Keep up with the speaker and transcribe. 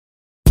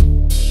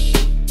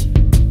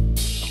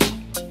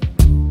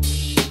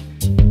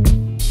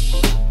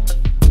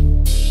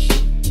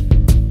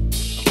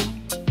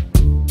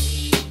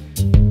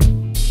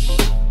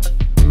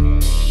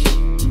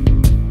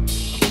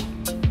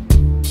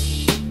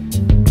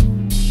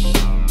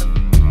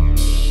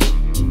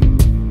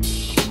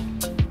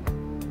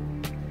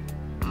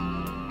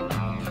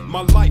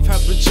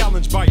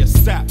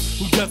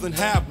who doesn't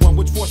have one,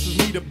 which forces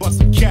me to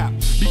bust a cap.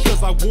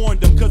 Because I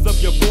warned them, cause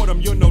of your boredom,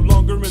 you're no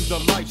longer in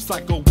the life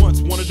cycle.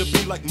 Once wanted to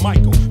be like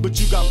Michael, but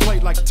you got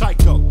played like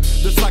Tycho.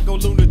 The psycho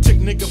lunatic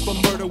nigga for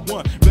murder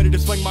one. Ready to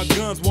sling my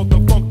guns, want the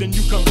funk, then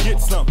you come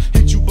get some.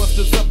 Hit you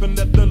busters up and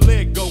let the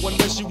leg go.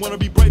 Unless you wanna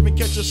be brave and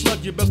catch a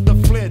slug, you best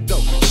have fled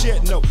though.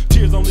 Shed no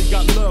tears, only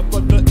got love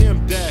for the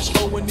M-dash.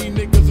 O&E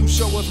niggas who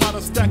show us how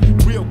to stack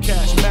real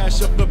cash.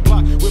 Mash up the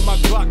block with my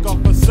Glock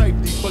off for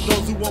safety. For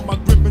those who want my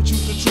grip and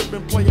choose to trip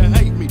and play or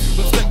hate me,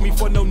 mistake me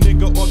for no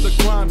nigga or the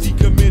crimes he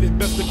committed.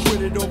 Best to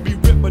quit it or be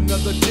ripped.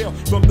 Another tail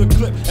from the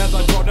clip as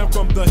I draw them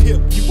from the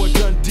hip. You a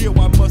done deal,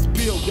 I must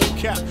peel your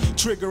cap.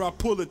 Trigger, I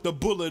pull it, the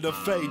bullet to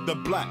fade the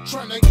black.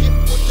 Tryna get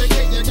with the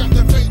gang, you got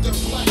to fade the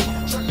black.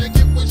 Tryna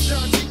get with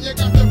Shanti, you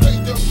got to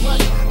fade the black.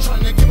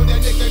 Tryna get with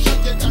that nigga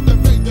Chuck, you got to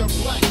fade the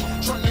black.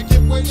 Tryna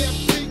get with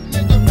FP,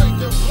 nigga, fade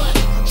the black.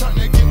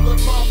 Tryna get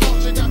with my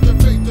boss, you got to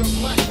fade the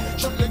black.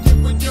 Tryna get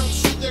with Young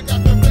C, you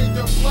got to fade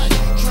the black.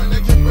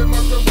 Tryna get with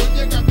Murder One,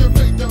 you got to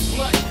fade the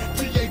black.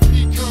 PAP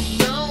come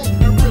down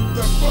and rip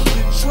the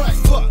fucking track.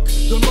 Fuck,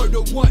 the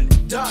murder one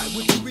died.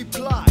 Would you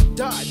reply?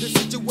 Die. The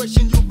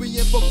situation you'll be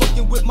in for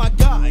fucking with my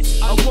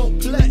guys. I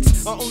won't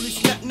flex. I only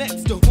snap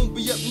next to whom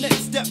be up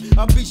next step.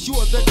 I'll be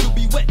sure that you'll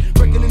be wet.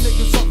 Breaking the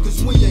niggas off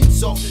cause we ain't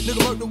soft.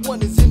 Nigga murder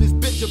one is in this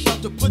bitch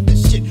about to put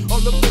this shit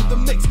all up in the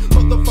mix.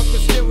 Motherfucker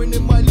staring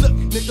in my look.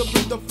 Nigga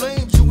bring the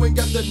flames. You ain't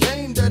got the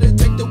name that it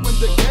take to win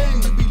the game.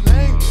 You be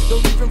lame.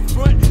 Don't even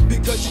front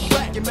because you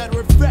whack. And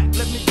matter of fact,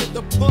 let me get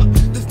the pump.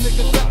 This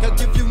nigga back. I'll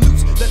give you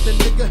news. Let the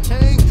nigga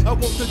hang. I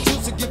want the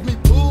juice to give me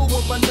bull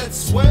on my net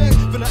swing.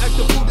 Finna act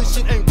the fool, this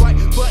shit ain't right,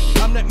 but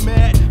I'm not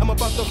mad. I'm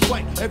about to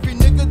fight every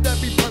nigga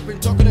that be burping,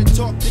 talking and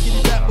talk,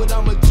 diggity that, but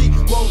I'm a G,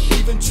 won't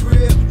even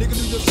trip. Nigga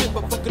do your shit,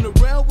 but fucking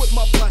around with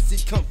my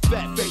posse, come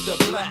fat, fade the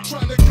black.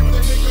 Tryna get with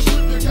that nigga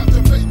strip, you got to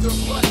fade the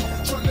black.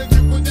 Tryna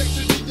get with XD,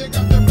 you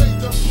got to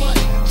fade the black.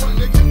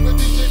 Tryna get with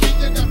DJB,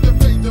 you got to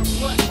fade the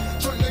black.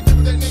 Tryna get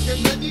with that nigga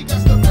Ned, you got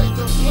to fade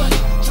the black.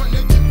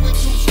 Tryna get with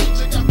Too Sweet,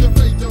 you got to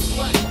fade the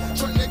black.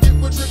 Tryna get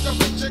with Trigger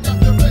Bitch, you got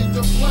to fade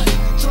the black.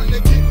 Tryna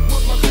get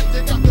with my clique,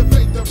 you got to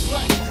fade the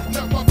black.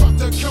 Now I'm about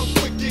to come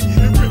wicked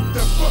and rip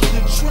the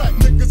fucking track.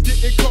 Niggas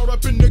getting caught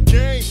up in the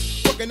game,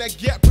 fucking that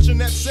gap, pushing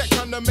that sack,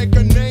 trying to make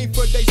a name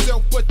for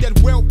theyself. But that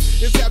wealth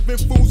is having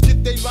fools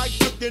get they life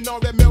took, and all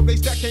that mail they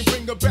stack can't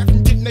bring them back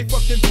from getting they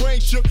fucking brain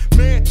shook.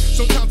 Man,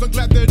 sometimes I'm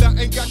glad that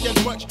I ain't got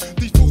that much.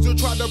 These fools will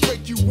try to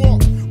break you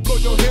off, blow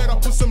your head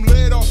off, put some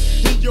lead off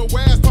in your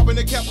ass, popping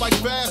the cap like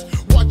fast.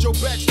 Watch your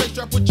back, stay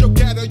strapped with your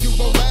gather, you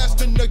gon'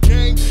 last in the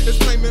game. It's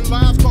claiming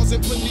lives,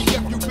 causing plenty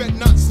death, you bet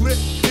not slip.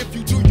 If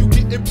you do, you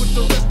get it with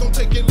the rest, don't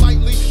take it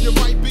lightly. You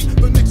might be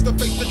the next to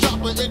face the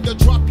chopper and the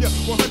drop ya.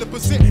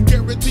 100%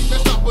 guaranteed,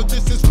 that's not what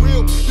this is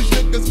real. These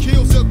niggas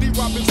kill, sell,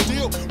 D-Rob and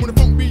steal. When the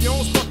phone be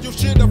on, spark your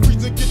shit up,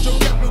 freeze and get your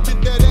cap, you'll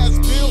get that ass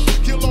filled.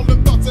 Kill all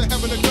them thoughts of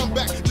having a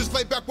comeback, just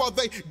lay back while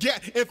they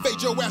get and fade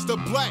your ass to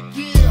black.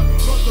 Yeah,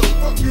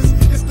 motherfuckers,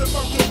 it's the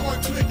murder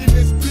one click in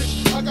this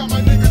bitch. I got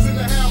my niggas in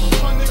the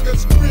house, my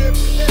niggas crib,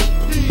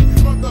 FP,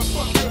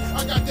 motherfucker.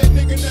 I got that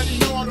nigga Natty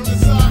Nard on the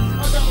side.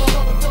 I got